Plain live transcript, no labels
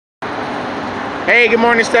Hey, good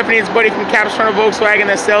morning, Stephanie. It's Buddy from Capistrano Volkswagen,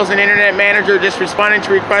 the sales and internet manager, just responding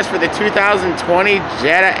to requests for the 2020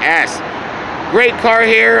 Jetta S. Great car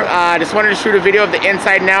here. Just wanted to shoot a video of the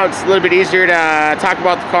inside now. It's a little bit easier to talk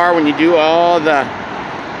about the car when you do all the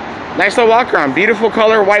nice little walk around. Beautiful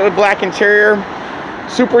color, white with black interior.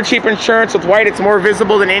 Super cheap insurance. With white, it's more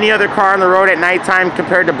visible than any other car on the road at nighttime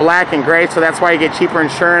compared to black and gray, so that's why you get cheaper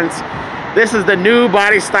insurance. This is the new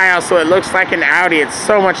body style, so it looks like an Audi. It's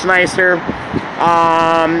so much nicer.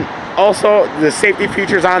 Also, the safety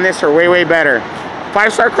features on this are way better.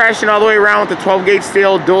 5-star crashing all the way around with the 12-gauge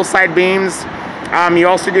steel, dual side beams. You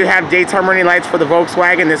also do have daytime running lights for the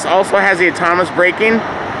Volkswagen. This also has the autonomous braking,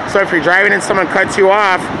 so if you're driving and someone cuts you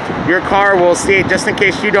off, your car will see it just in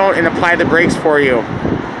case you don't and apply the brakes for you.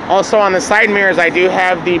 Also on the side mirrors, I do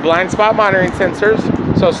have the blind spot monitoring sensors,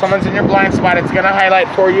 so if someone's in your blind spot, it's going to highlight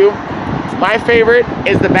for you. My favorite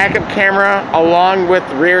is the backup camera along with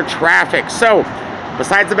rear traffic. So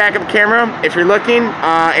besides the backup camera, if you're looking,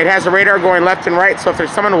 it has a radar going left and right, so if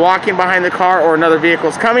there's someone walking behind the car or another vehicle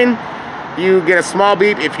is coming, you get a small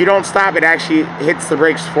beep. If you don't stop, it actually hits the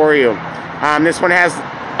brakes for you. This one has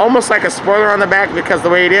almost like a spoiler on the back because the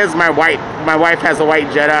way it is, my wife has a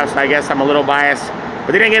white Jetta, so I guess I'm a little biased.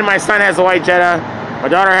 But then again, my son has a white Jetta, my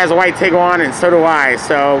daughter has a white Tiguan, and so do I.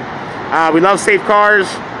 So we love safe cars.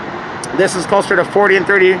 This is closer to 40 and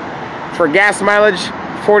 30 for gas mileage.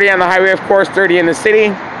 40 on the highway, of course, 30 in the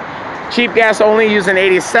city. Cheap gas only, using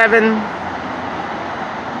 87.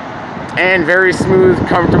 And very smooth,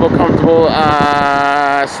 comfortable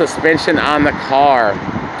suspension on the car.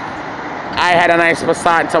 I had a nice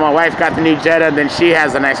Passat until my wife got the new Jetta, and then she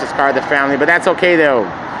has the nicest car of the family, but that's okay though.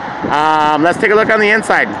 Let's take a look on the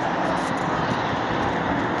inside.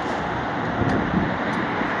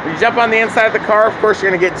 When you jump on the inside of the car, of course, you're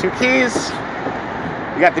going to get 2 keys.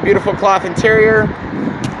 You got the beautiful cloth interior.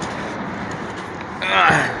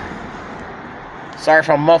 Sorry if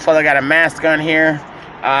I'm muffled, I got a mask on here.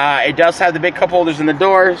 It does have the big cup holders in the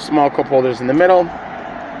door, small cup holders in the middle.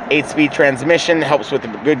 8-speed transmission, helps with the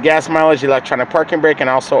good gas mileage, electronic parking brake, and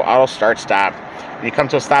also auto start stop. When you come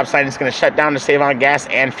to a stop sign, it's going to shut down to save on gas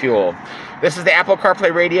and fuel. This is the Apple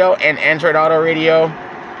CarPlay radio and Android Auto radio.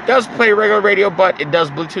 It does play regular radio, but it does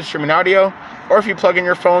Bluetooth streaming audio. Or if you plug in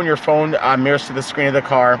your phone mirrors to the screen of the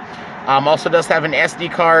car. Also does have an SD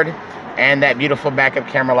card and that beautiful backup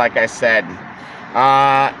camera, like I said.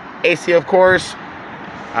 AC, of course.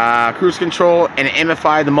 Cruise control, and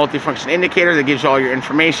MFI, the multifunction indicator that gives you all your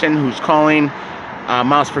information, who's calling,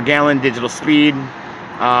 miles per gallon, digital speed.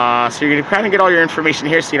 So you're going to kind of get all your information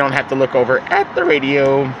here, so you don't have to look over at the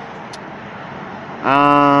radio.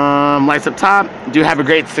 Lights up top. Do have a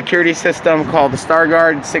great security system called the Star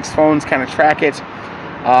Guard. 6 phones kind of track it.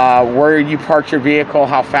 Where you parked your vehicle,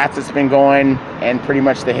 how fast it's been going, and pretty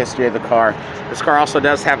much the history of the car. This car also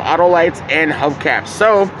does have auto lights and hubcaps.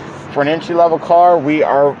 So for an entry-level car, we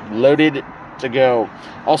are loaded to go.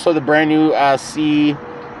 Also, the brand new USB-C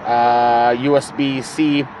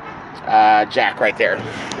jack right there.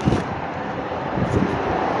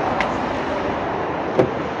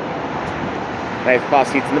 Nice cloth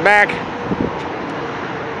seats in the back.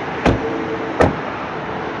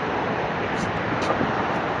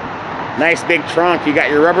 Nice big trunk. You got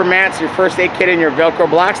your rubber mats, your first aid kit, and your Velcro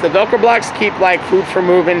blocks. The Velcro blocks keep like food from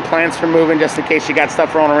moving, plants from moving, just in case you got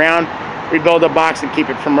stuff rolling around. Rebuild the box and keep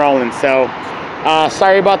it from rolling. So,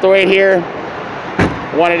 sorry about the wait here.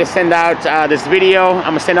 Wanted to send out this video. I'm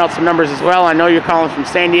going to send out some numbers as well. I know you're calling from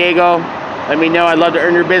San Diego. Let me know. I'd love to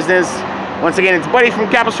earn your business. Once again, it's Buddy from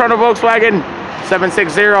Capistrano Volkswagen,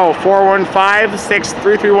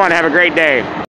 760-415-6331. Have a great day.